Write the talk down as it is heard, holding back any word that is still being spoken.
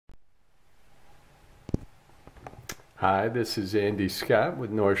Hi, this is Andy Scott with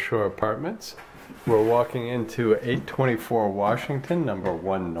North Shore Apartments. We're walking into 824 Washington, number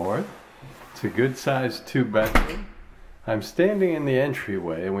 1 North. It's a good sized 2-bedroom. I'm standing in the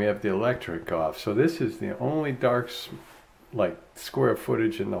entryway and we have the electric off, so this is the only dark square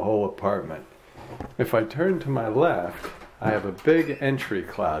footage in the whole apartment. If I turn to my left, I have a big entry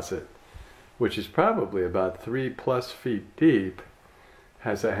closet, which is probably about 3+ feet deep.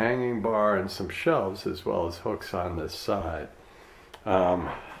 Has a hanging bar and some shelves as well as hooks on this side.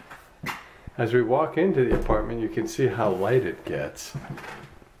 As we walk into the apartment, you can see how light it gets.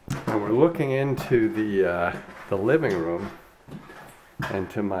 And we're looking into the living room, and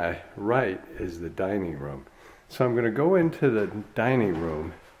to my right is the dining room. So I'm going to go into the dining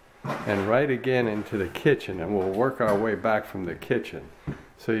room and right again into the kitchen, and we'll work our way back from the kitchen.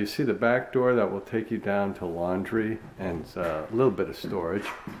 So you see the back door that will take you down to laundry and a little bit of storage.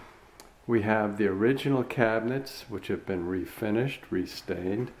 We have the original cabinets, which have been refinished,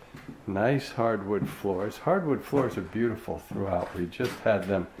 restained. Nice hardwood floors. Hardwood floors are beautiful throughout. We just had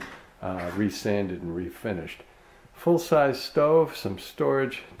them resanded and refinished. Full-size stove, some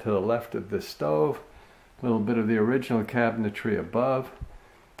storage to the left of the stove, a little bit of the original cabinetry above,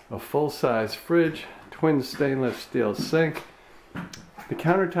 a full-size fridge, twin stainless steel sink. The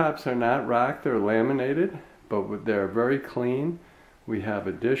countertops are not rock, they're laminated, but they're very clean. We have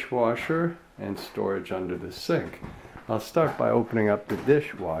a dishwasher and storage under the sink. I'll start by opening up the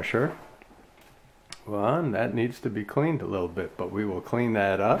dishwasher. Well, that needs to be cleaned a little bit, but we will clean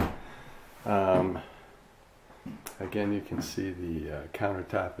that up. Again, you can see the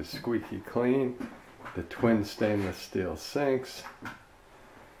countertop is squeaky clean. The twin stainless steel sinks.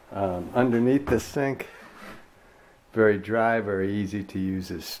 Underneath the sink, very dry, very easy to use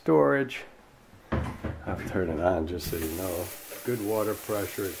as storage. I'll turn it on just so you know. Good water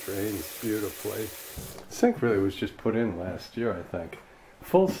pressure, it drains beautifully. The sink really was just put in last year, I think.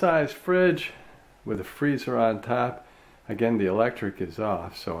 Full-size fridge with a freezer on top. Again, the electric is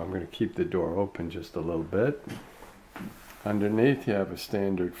off, so I'm going to keep the door open just a little bit. Underneath you have a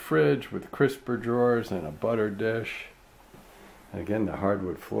standard fridge with crisper drawers and a butter dish. Again, the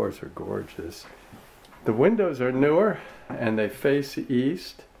hardwood floors are gorgeous. The windows are newer and they face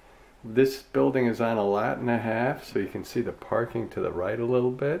east. This building is on a lot and a half, so you can see the parking to the right a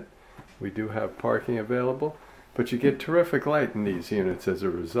little bit. We do have parking available, but you get terrific light in these units as a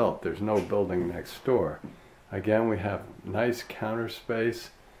result. There's no building next door. Again, we have nice counter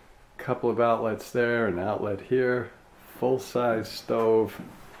space, a couple of outlets there, an outlet here, full-size stove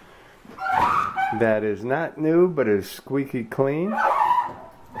that is not new but is squeaky clean.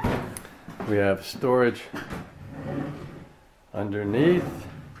 We have storage underneath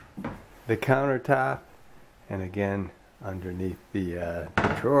the countertop and again underneath the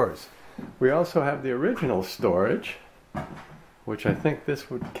drawers. We also have the original storage, which I think this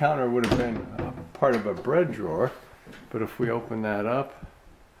counter would have been part of a bread drawer, but if we open that up,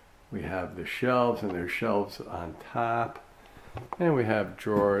 we have the shelves, and there's shelves on top, and we have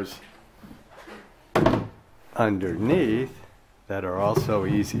drawers underneath that are also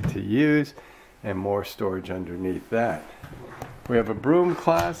easy to use, and more storage underneath that. We have a broom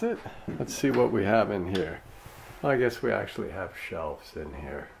closet. Let's see what we have in here. Well, I guess we actually have shelves in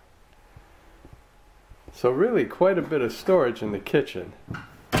here. So really quite a bit of storage in the kitchen.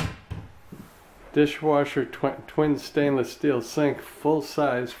 Dishwasher, twin stainless steel sink,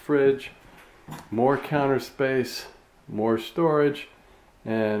 full-size fridge, more counter space, more storage,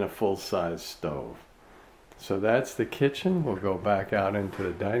 and a full-size stove. So that's the kitchen. We'll go back out into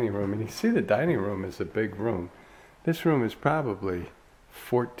the dining room, and you see the dining room is a big room. This room is probably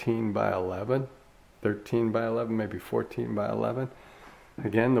 14 by 11, 13 by 11, maybe 14 by 11.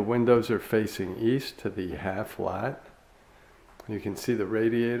 Again, the windows are facing east to the half lot. You can see the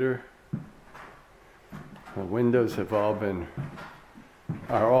radiator. The windows have are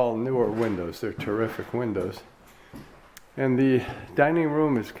all newer windows. They're terrific windows. And the dining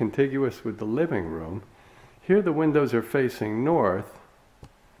room is contiguous with the living room. Here the windows are facing north,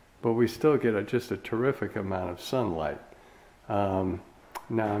 but we still get just a terrific amount of sunlight. Now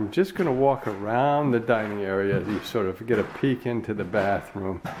I'm just going to walk around the dining area. You sort of get a peek into the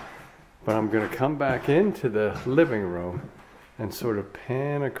bathroom, but I'm going to come back into the living room and sort of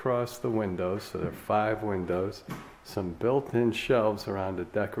pan across the windows. So there are 5 windows, some built-in shelves around a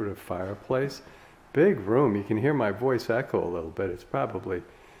decorative fireplace. Big room. You can hear my voice echo a little bit. It's probably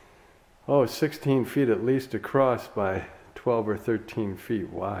 16 feet at least across by 12 or 13 feet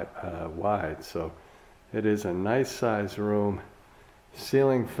wide. So it is a nice size room.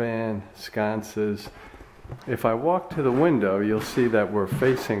 Ceiling fan, sconces. If I walk to the window, you'll see that we're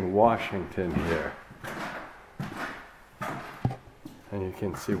facing Washington here. And you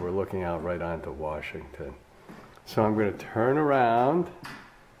can see we're looking out right onto Washington. So I'm going to turn around,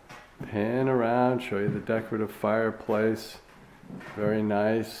 pan around, show you the decorative fireplace. Very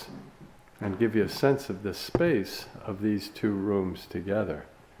nice. And give you a sense of the space of these two rooms together,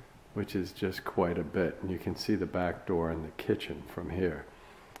 which is just quite a bit. And you can see the back door and the kitchen from here.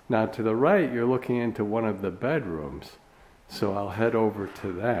 Now to the right, you're looking into one of the bedrooms. So I'll head over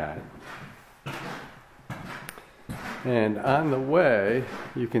to that. And on the way,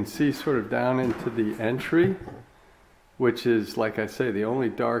 you can see sort of down into the entry, which is, like I say, the only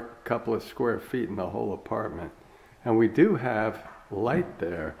dark couple of square feet in the whole apartment. And we do have light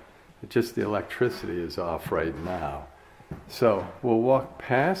there. It's just the electricity is off right now. So we'll walk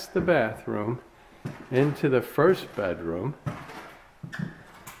past the bathroom into the first bedroom,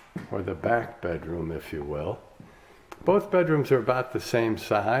 or the back bedroom, if you will. Both bedrooms are about the same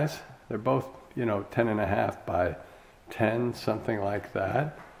size. They're both, 10.5 by 10, something like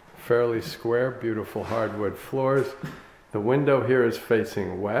that. Fairly square, beautiful hardwood floors. The window here is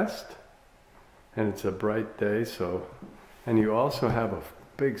facing west, and it's a bright day, and you also have a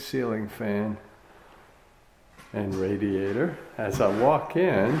big ceiling fan and radiator. As I walk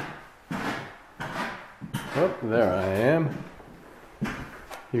in, oh, there I am.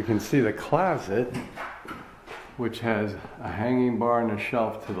 You can see the closet, which has a hanging bar and a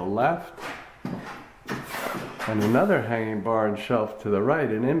shelf to the left, and another hanging bar and shelf to the right,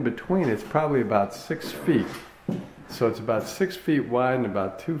 and in between it's probably about 6 feet. So it's about 6 feet wide and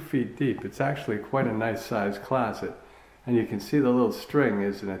about 2 feet deep. It's actually quite a nice sized closet. And you can see the little string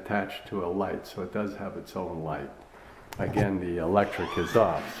isn't attached to a light, so it does have its own light. Again, the electric is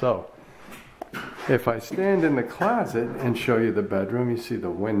off. So if I stand in the closet and show you the bedroom, you see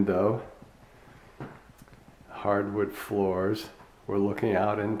the window, hardwood floors. We're looking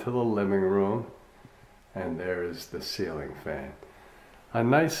out into the living room, and there is the ceiling fan. A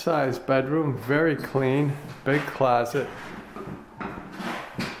nice sized bedroom, very clean, big closet,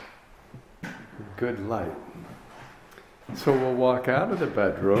 good light. So we'll walk out of the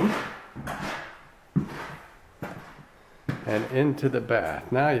bedroom and into the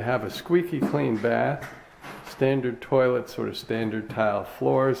bath. Now you have a squeaky clean bath, standard toilet, sort of standard tile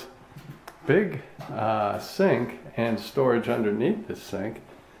floors, big sink and storage underneath the sink,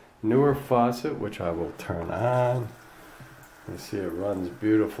 newer faucet, which I will turn on. You see it runs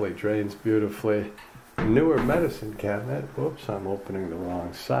beautifully, drains beautifully. Newer medicine cabinet. Whoops, I'm opening the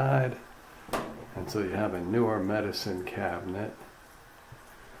wrong side. And so you have a newer medicine cabinet.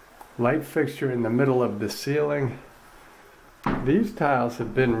 Light fixture in the middle of the ceiling. These tiles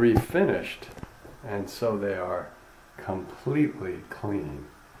have been refinished, and so they are completely clean.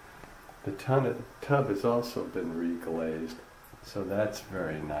 The tub has also been reglazed, so that's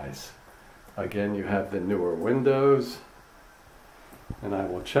very nice. Again, you have the newer windows. And I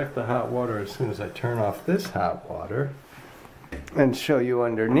will check the hot water as soon as I turn off this hot water and show you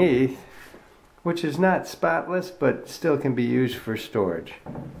underneath, which is not spotless but still can be used for storage.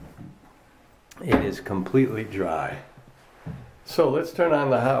 It is completely dry. So let's turn on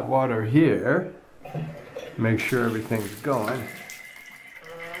the hot water here. Make sure everything's going.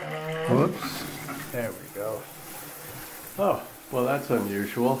 Whoops. There we go. Oh, well, that's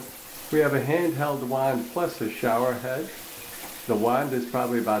unusual. We have a handheld wand plus a shower head. The wand is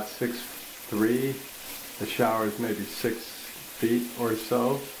probably about 6'3". The shower is maybe 6 feet or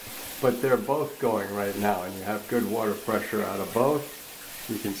so. But they're both going right now, and you have good water pressure out of both.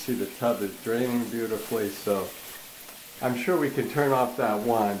 You can see the tub is draining beautifully, so I'm sure we can turn off that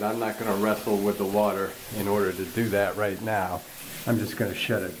wand. I'm not going to wrestle with the water in order to do that right now. I'm just going to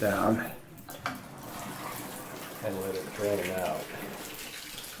shut it down and let it drain out.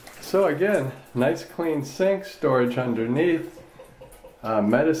 So again, nice clean sink, storage underneath.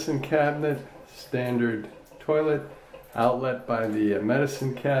 Medicine cabinet, standard toilet, outlet by the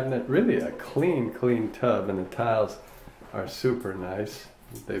medicine cabinet. Really a clean tub, and the tiles are super nice.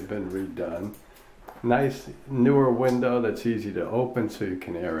 They've been redone. Nice newer window that's easy to open so you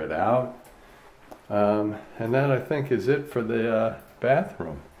can air it out. And that, I think, is it for the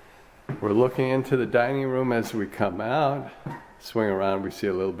bathroom. We're looking into the dining room as we come out. Swing around, we see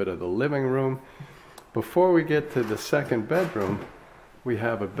a little bit of the living room. Before we get to the second bedroom, we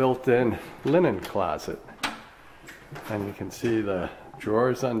have a built-in linen closet. And you can see the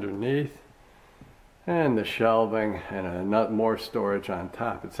drawers underneath and the shelving and more storage on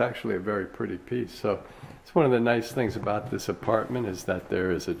top. It's actually a very pretty piece. So it's one of the nice things about this apartment is that there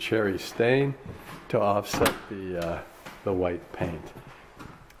is a cherry stain to offset the white paint.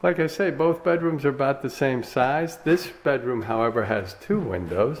 Like I say, both bedrooms are about the same size. This bedroom, however, has 2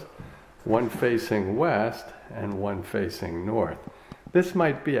 windows, one facing west and one facing north. This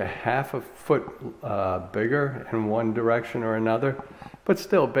might be a half a foot bigger in one direction or another, but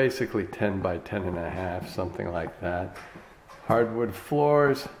still basically 10 by 10.5, something like that. Hardwood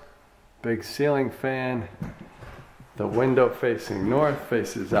floors, big ceiling fan. The window facing north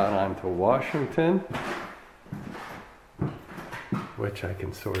faces out onto Washington, which I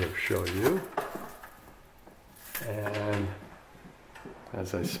can sort of show you. And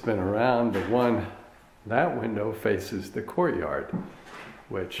as I spin around, that window faces the courtyard,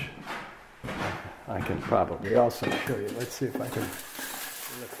 which I can probably also show you. Let's see if I can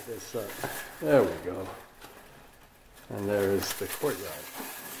lift this up. There we go. And there is the courtyard.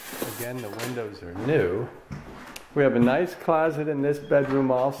 Again, the windows are new. We have a nice closet in this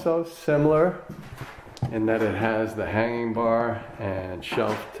bedroom also, similar in that it has the hanging bar and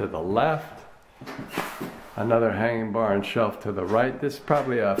shelf to the left. Another hanging bar and shelf to the right. This is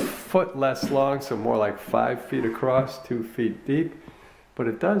probably a foot less long, so more like 5 feet across, 2 feet deep. But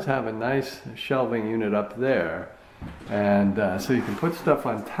it does have a nice shelving unit up there. And so you can put stuff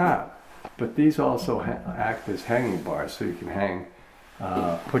on top. But these also act as hanging bars, so you can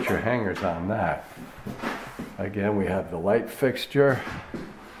put your hangers on that. Again, we have the light fixture.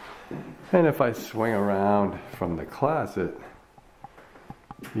 And if I swing around from the closet,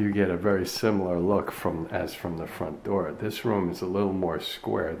 you get a very similar look as from the front door. This room is a little more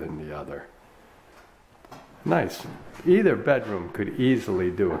square than the other. Nice. Either bedroom could easily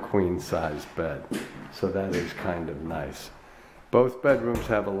do a queen size bed, so that is kind of nice. Both bedrooms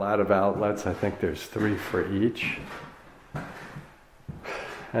have a lot of outlets. I think there's 3 for each.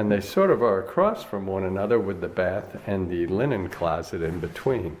 And they sort of are across from one another with the bath and the linen closet in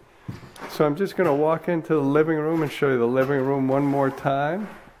between. So I'm just going to walk into the living room and show you the living room one more time.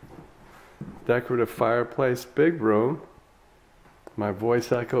 Decorative fireplace, big room. My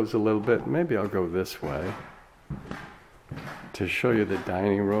voice echoes a little bit. Maybe I'll go this way to show you the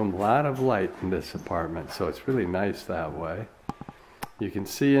dining room. A lot of light in this apartment, so it's really nice that way. You can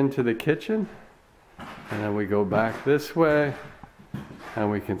see into the kitchen, and then we go back this way, and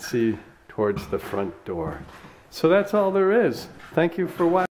we can see towards the front door. So that's all there is. Thank you for watching.